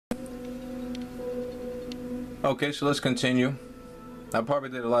Okay, so let's continue. I probably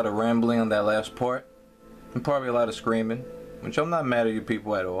did a lot of rambling on that last part, and probably a lot of screaming, which I'm not mad at you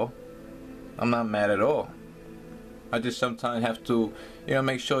people at all. I'm not mad at all. I just sometimes have to,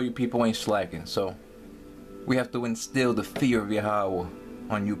 make sure you people ain't slacking. So we have to instill the fear of YAHAWAH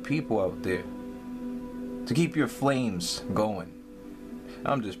on you people out there to keep your flames going.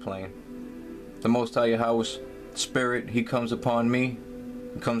 I'm just playing. The Most High YAHAWAH's spirit, he comes upon me.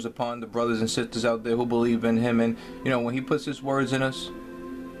 He comes upon the brothers and sisters out there who believe in him. And, when he puts his words in us,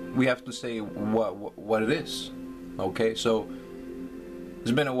 we have to say what it is. Okay, so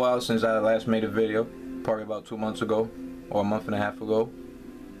it's been a while since I last made a video. Probably about 2 months ago. Or a month and a half ago.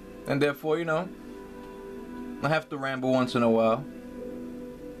 And therefore, I have to ramble once in a while.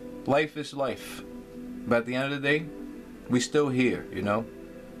 Life is life. But at the end of the day, we still here,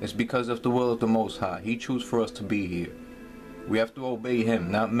 It's because of the will of the Most High. He chose for us to be here. We have to obey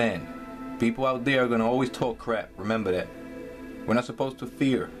him, not men. People out there are going to always talk crap. Remember that. We're not supposed to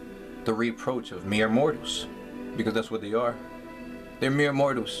fear the reproach of mere mortals. Because that's what they are. They're mere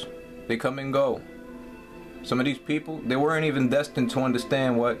mortals. They come and go. Some of these people, they weren't even destined to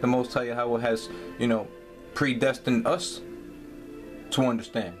understand what the Most High YAHAWAH has, predestined us to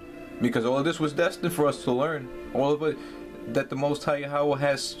understand. Because all of this was destined for us to learn. All of it that the Most High YAHAWAH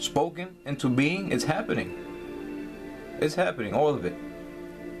has spoken into being, it's happening. It's happening, all of it.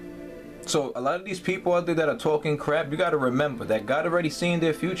 So a lot of these people out there that are talking crap, you got to remember that God already seen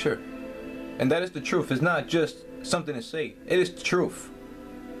their future. And that is the truth. It's not just something to say. It is the truth.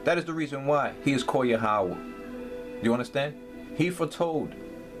 That is the reason why he is called YAHAWAH. Do you understand? He foretold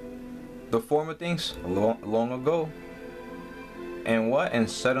the former things long ago. And what? And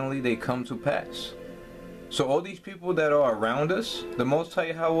suddenly they come to pass. So all these people that are around us, the Most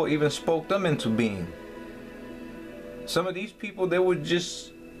High YAHAWAH even spoke them into being. Some of these people, they were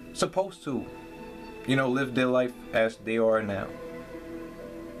just supposed to, live their life as they are now.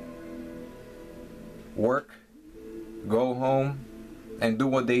 Work, go home, and do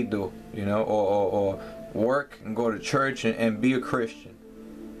what they do, or work and go to church and be a Christian.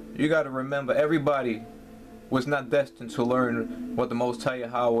 You got to remember, everybody was not destined to learn what the Most High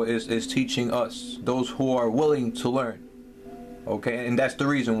YAHAWAH is teaching us, those who are willing to learn. Okay, and that's the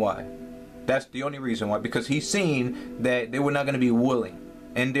reason why. That's the only reason why, because he's seen that they were not going to be willing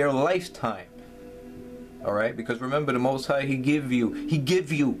in their lifetime. All right, because remember, the Most High, he give you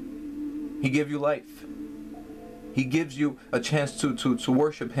life. He gives you a chance to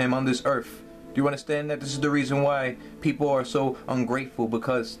worship him on this earth. Do you understand that? This is the reason why people are so ungrateful,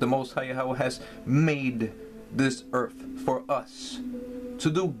 because the Most High YAHAWAH has made this earth for us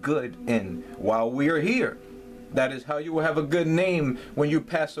to do good in while we are here. That is how you will have a good name when you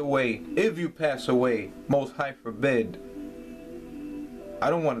pass away. If you pass away, Most High forbid. I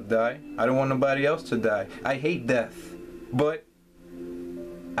don't want to die. I don't want nobody else to die. I hate death. But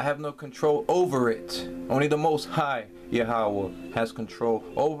I have no control over it. Only the Most High YAHAWAH has control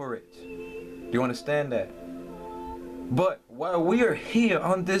over it. Do you understand that? But while we are here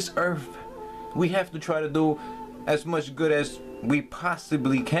on this earth, we have to try to do as much good as we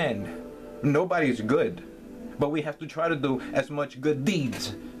possibly can. Nobody's good. But we have to try to do as much good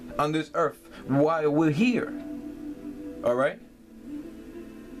deeds on this earth while we're here. Alright?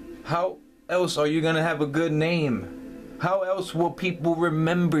 How else are you going to have a good name? How else will people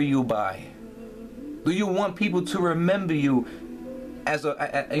remember you by? Do you want people to remember you as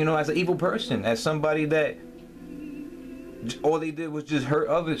as an evil person, as somebody that all they did was just hurt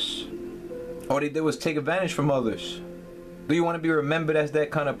others? All they did was take advantage from others? Do you want to be remembered as that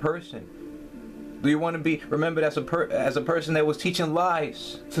kind of person? Do you want to be remembered as a person that was teaching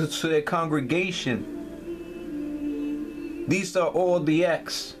lies to their congregation? These are all the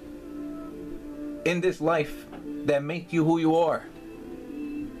acts in this life that make you who you are.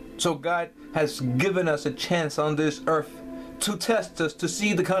 So God has given us a chance on this earth to test us, to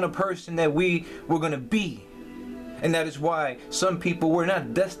see the kind of person that we were going to be. And that is why some people were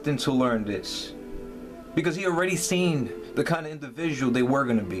not destined to learn this, because he already seen the kind of individual they were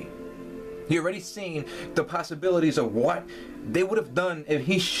going to be. He already seen the possibilities of what they would have done if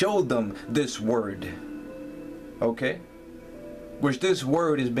he showed them this word. Okay? Which this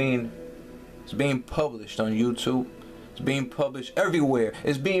word is being published on YouTube. It's being published everywhere.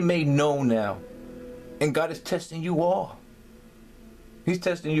 It's being made known now. And God is testing you all. He's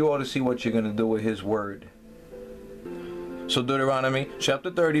testing you all to see what you're going to do with his word. So Deuteronomy chapter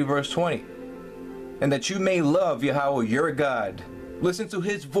 30 verse 20. And that you may love YAHAWAH your God. Listen to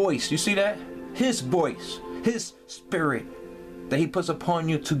his voice. You see that? His voice. His spirit. That he puts upon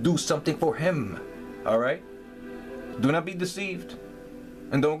you to do something for him. Alright? Do not be deceived.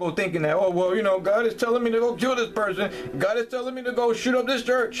 And don't go thinking that, oh, well, you know, God is telling me to go kill this person. God is telling me to go shoot up this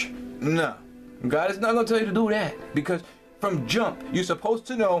church. No. God is not going to tell you to do that. Because from jump, you're supposed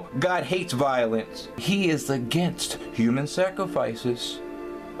to know God hates violence. He is against human sacrifices.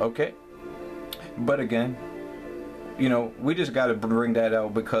 Okay? But again, you know, we just got to bring that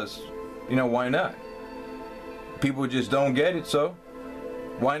out because, you know, why not? People just don't get it, so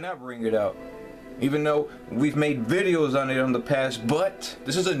why not bring it out? Even though we've made videos on it in the past, but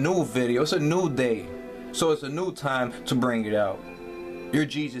this is a new video. It's a new day. So it's a new time to bring it out. Your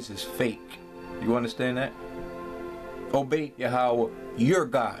Jesus is fake. You understand that? Obey Yahweh, your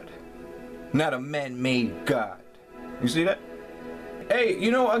God, not a man-made God. You see that? Hey,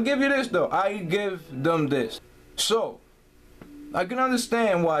 you know, I'll give you this though. I give them this. So, I can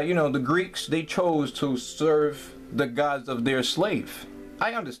understand why, you know, the Greeks, they chose to serve the gods of their slave.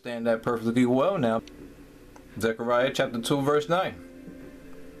 I understand that perfectly well now. Zechariah chapter 2 verse 9.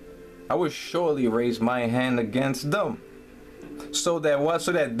 I will surely raise my hand against them, so that what?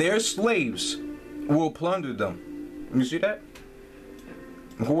 So that their slaves will plunder them. You see that?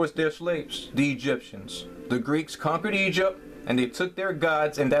 Who was their slaves? The Egyptians. The Greeks conquered Egypt, and they took their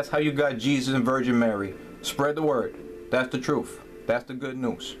gods, and that's how you got Jesus and Virgin Mary. Spread the word. That's the truth. That's the good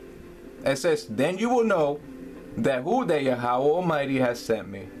news. It says, then you will know that who that Yahweh Almighty has sent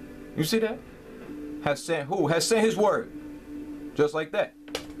me. You see that? Has sent who? Has sent his word. Just like that.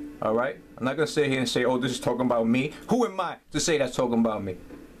 Alright? I'm not going to sit here and say, oh, this is talking about me. Who am I to say that's talking about me?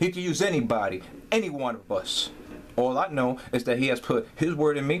 He can use anybody. Any one of us. All I know is that he has put his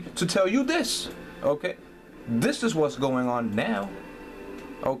word in me to tell you this. Okay? This is what's going on now.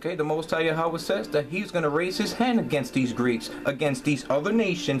 Okay, the Most High Yahweh says that he's going to raise his hand against these Greeks, against these other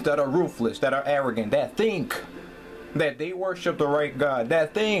nations that are ruthless, that are arrogant, that think that they worship the right God,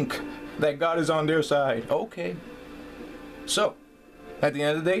 that think that God is on their side. Okay. So, at the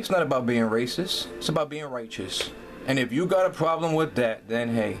end of the day, it's not about being racist. It's about being righteous. And if you got a problem with that,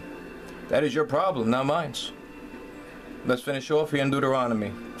 then hey, that is your problem, not mine. Let's finish off here in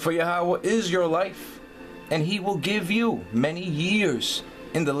Deuteronomy. For Yahweh is your life, and he will give you many years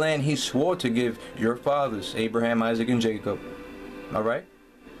in the land he swore to give your fathers, Abraham, Isaac, and Jacob. Alright?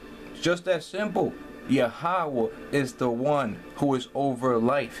 It's just that simple. Yahweh is the one who is over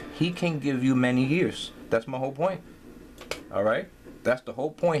life. He can give you many years. That's my whole point. Alright? That's the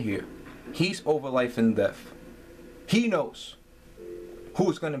whole point here. He's over life and death. He knows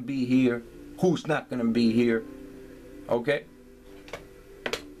who's going to be here, who's not going to be here. Okay?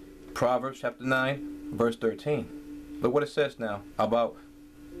 Proverbs chapter 9, verse 13. Look what it says now about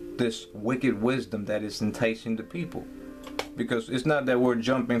this wicked wisdom that is enticing the people. Because it's not that we're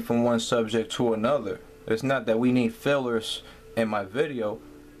jumping from one subject to another. It's not that we need fillers in my video.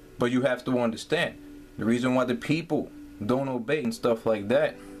 But you have to understand, the reason why the people don't obey and stuff like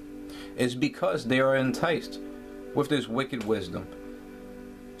that is because they are enticed with this wicked wisdom.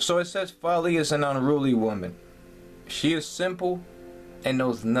 So it says, folly is an unruly woman. She is simple and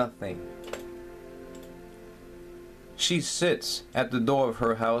knows nothing. She sits at the door of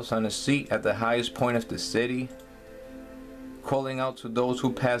her house on a seat at the highest point of the city, calling out to those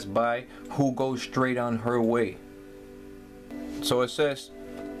who pass by, who go straight on her way. So it says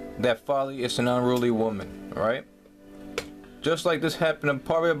that folly is an unruly woman, right? Just like this happened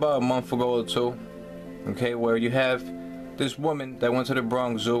probably about a month ago or two, okay, where you have this woman that went to the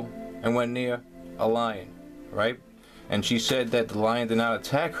Bronx Zoo and went near a lion, right? And she said that the lion did not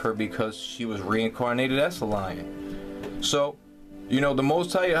attack her because she was reincarnated as a lion. So, you know, the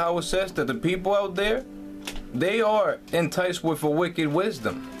Most High Yahweh says that the people out there, they are enticed with a wicked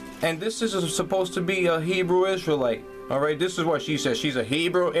wisdom. And this is supposed to be a Hebrew Israelite. Alright, this is what she says. She's a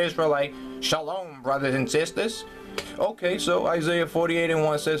Hebrew Israelite. Shalom, brothers and sisters. Okay, so Isaiah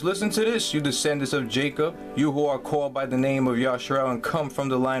 48:1 says, listen to this, you descendants of Jacob, you who are called by the name of Yahshua and come from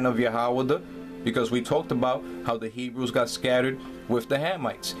the line of YAHAWAH. Because we talked about how the Hebrews got scattered with the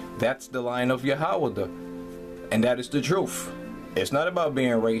Hamites. That's the line of YAHAWAH. And that is the truth. It's not about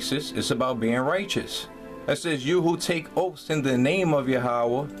being racist, it's about being righteous. It says, you who take oaths in the name of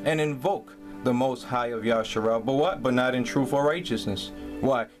Yahweh and invoke the Most High of Yahshua, but what? But not in truth or righteousness.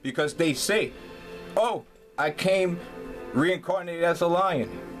 Why? Because they say, oh, I came reincarnated as a lion.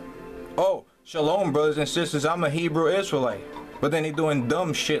 Oh, shalom, brothers and sisters, I'm a Hebrew Israelite. But then they doing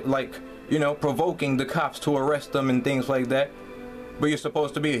dumb shit like, you know, provoking the cops to arrest them and things like that. But you're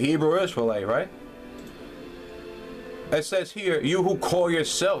supposed to be a Hebrew Israelite, right? It says here, you who call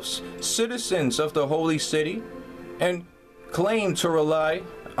yourselves citizens of the holy city and claim to rely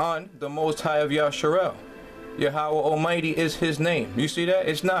on the Most High of Yahshua. Yahweh Almighty is his name. You see that?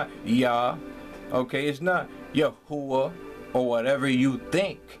 It's not Yah. Okay, it's not Yahuwah. or whatever you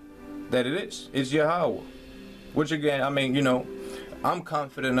think that it is. It's Yahawah. Which again, I mean, you know, I'm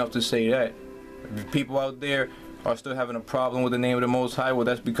confident enough to say that. If people out there are still having a problem with the name of the Most High, well,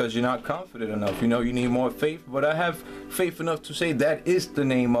 that's because you're not confident enough. You know, you need more faith. But I have faith enough to say that is the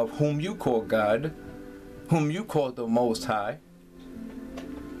name of whom you call God, whom you call the Most High.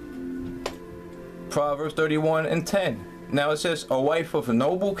 Proverbs 31:10. Now it says, a wife of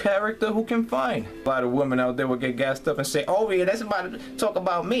noble character who can find. A lot of women out there will get gassed up and say, oh yeah, that's about to talk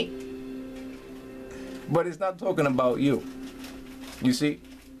about me. But it's not talking about you. You see,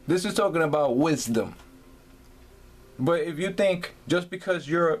 this is talking about wisdom. But if you think just because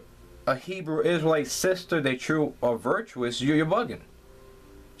you're a Hebrew Israelite sister that you are virtuous, you're bugging.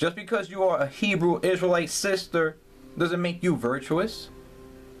 Just because you are a Hebrew Israelite sister doesn't make you virtuous.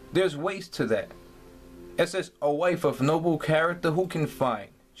 There's ways to that. It says, a wife of noble character who can find.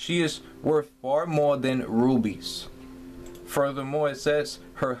 She is worth far more than rubies. Furthermore, it says,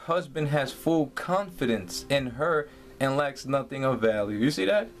 her husband has full confidence in her and lacks nothing of value. You see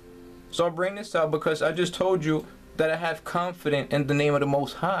that? So I bring this out because I just told you that I have confidence in the name of the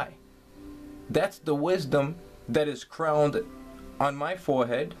Most High. That's the wisdom that is crowned on my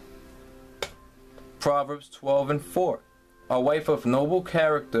forehead. Proverbs 12:4. A wife of noble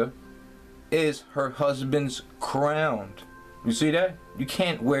character is her husband's crown. You see that? You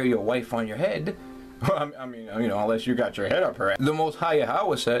can't wear your wife on your head. I mean, you know, unless you got your head up her ass. The Most High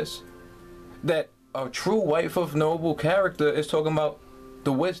YAHAWAH says that a true wife of noble character is talking about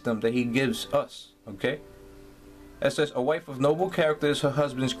the wisdom that he gives us. Okay? It says, a wife of noble character is her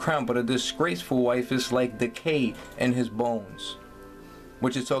husband's crown, but a disgraceful wife is like decay in his bones.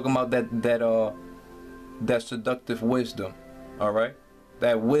 Which is talking about that seductive wisdom. Alright?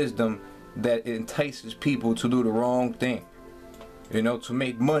 That wisdom that entices people to do the wrong thing. You know, to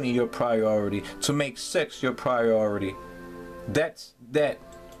make money your priority, to make sex your priority. That's that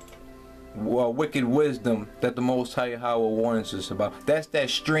wicked wisdom that the Most High YAHAWAH warns us about. That's that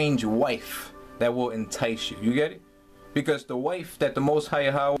strange wife that will entice you. You get it? Because the wife that the Most High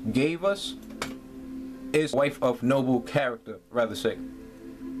YAHAWAH gave us is a wife of noble character, rather say.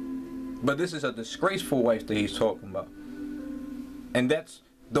 But this is a disgraceful wife that he's talking about. And that's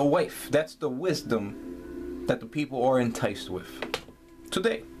the wife, that's the wisdom that the people are enticed with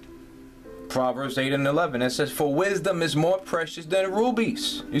today. Proverbs 8:11, it says, for wisdom is more precious than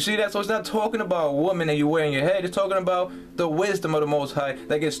rubies. You see that? So it's not talking about a woman that you wear in your head. It's talking about the wisdom of the Most High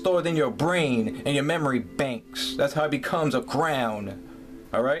that gets stored in your brain and your memory banks. That's how it becomes a crown.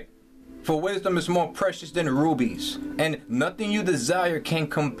 Alright? For wisdom is more precious than rubies, and nothing you desire can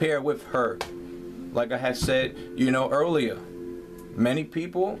compare with her. Like I had said, you know, earlier. Many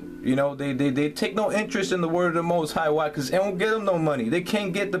people, you know, they take no interest in the word of the Most High. Why? Because it won't get them no money. They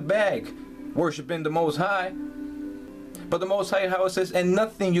can't get the bag worshiping the Most High. But the Most High YAHAWAH says, and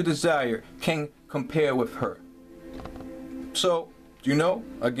nothing you desire can compare with her. So, you know,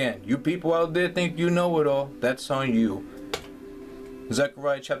 again, you people out there think you know it all. That's on you.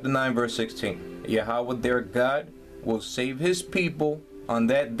 Zechariah chapter 9 verse 16. YAHAWAH their God will save his people on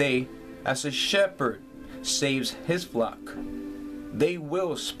that day as a shepherd saves his flock. They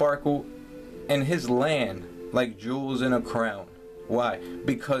will sparkle in his land like jewels in a crown. Why?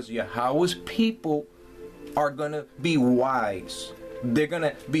 Because YAHAWAH's people are going to be wise. They're going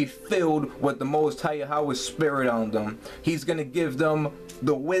to be filled with the Most High YAHAWAH's spirit on them. He's going to give them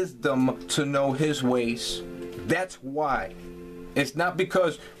the wisdom to know his ways. That's why. It's not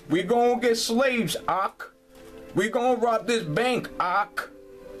because we're going to get slaves, Ak. We're going to rob this bank, Ak.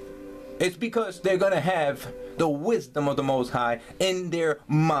 It's because they're going to have the wisdom of the Most High in their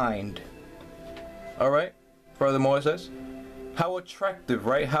mind. Alright? Furthermore it says, how attractive,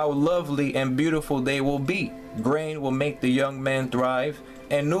 right? How lovely and beautiful they will be. Grain will make the young man thrive,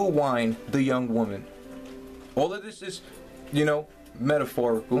 and new wine the young woman. All of this is, you know,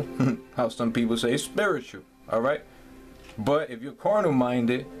 metaphorical. How some people say it's spiritual. Alright? But if you're carnal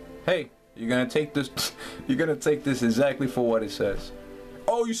minded, hey, you're gonna take this exactly for what it says.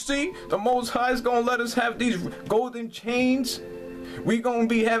 Oh, you see, the Most High is gonna let us have these golden chains. We gonna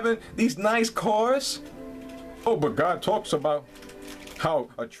be having these nice cars. Oh, but God talks about how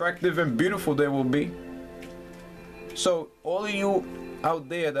attractive and beautiful they will be. So all of you out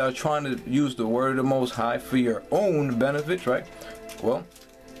there that are trying to use the word of the Most High for your own benefit, right? Well,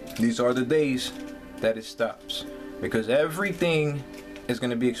 these are the days that it stops, because everything is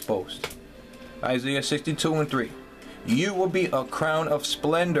going to be exposed. Isaiah 62:3. You will be a crown of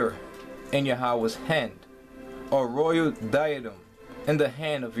splendor in YAHAWAH's hand, a royal diadem in the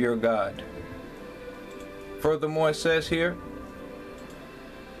hand of your God. Furthermore, it says here,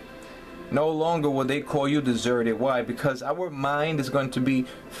 No longer will they call you deserted. Why? Because our mind is going to be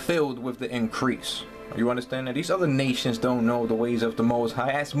filled with the increase. You understand that? These other nations don't know the ways of the Most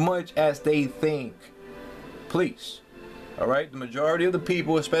High as much as they think. Please. Alright? The majority of the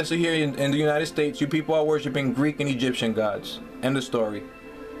people, especially here in the United States, you people are worshiping Greek and Egyptian gods. End of story.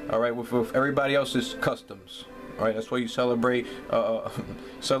 Alright? With everybody else's customs. Alright? That's why you celebrate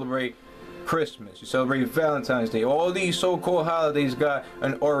celebrate Christmas. You celebrate Valentine's Day. All these so-called holidays got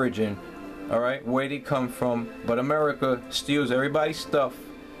an origin. Alright? Where they come from. But America steals everybody's stuff.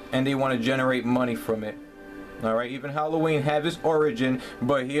 And they want to generate money from it. Alright? Even Halloween have its origin.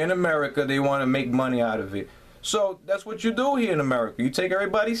 But here in America, they want to make money out of it. So that's what you do here in America. You take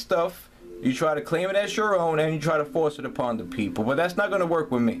everybody's stuff. You try to claim it as your own. And you try to force it upon the people. But that's not going to work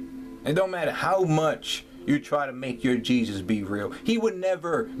with me. It don't matter how much you try to make your Jesus be real. He would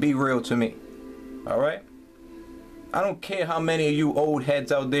never be real to me. Alright? I don't care how many of you old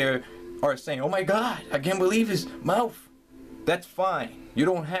heads out there are saying, oh my God, I can't believe his mouth. That's fine. You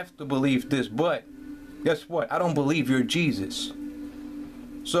don't have to believe this, but guess what? I don't believe you're Jesus.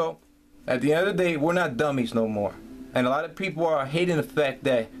 So, at the end of the day, we're not dummies no more. And a lot of people are hating the fact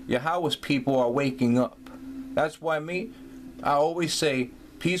that YAHAWAH's people are waking up. That's why I always say,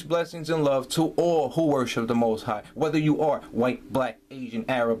 peace, blessings, and love to all who worship the Most High. Whether you are white, black, Asian,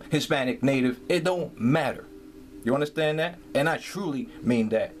 Arab, Hispanic, Native, it don't matter. You understand that? And I truly mean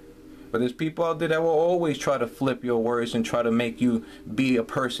that. But there's people out there that will always try to flip your words and try to make you be a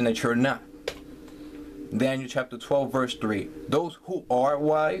person that you're not. Daniel chapter 12 verse 3. Those who are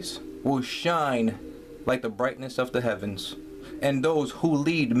wise will shine like the brightness of the heavens, and those who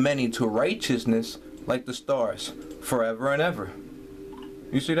lead many to righteousness like the stars forever and ever.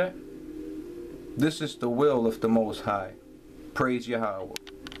 You see that? This is the will of the Most High. Praise YAHAWAH.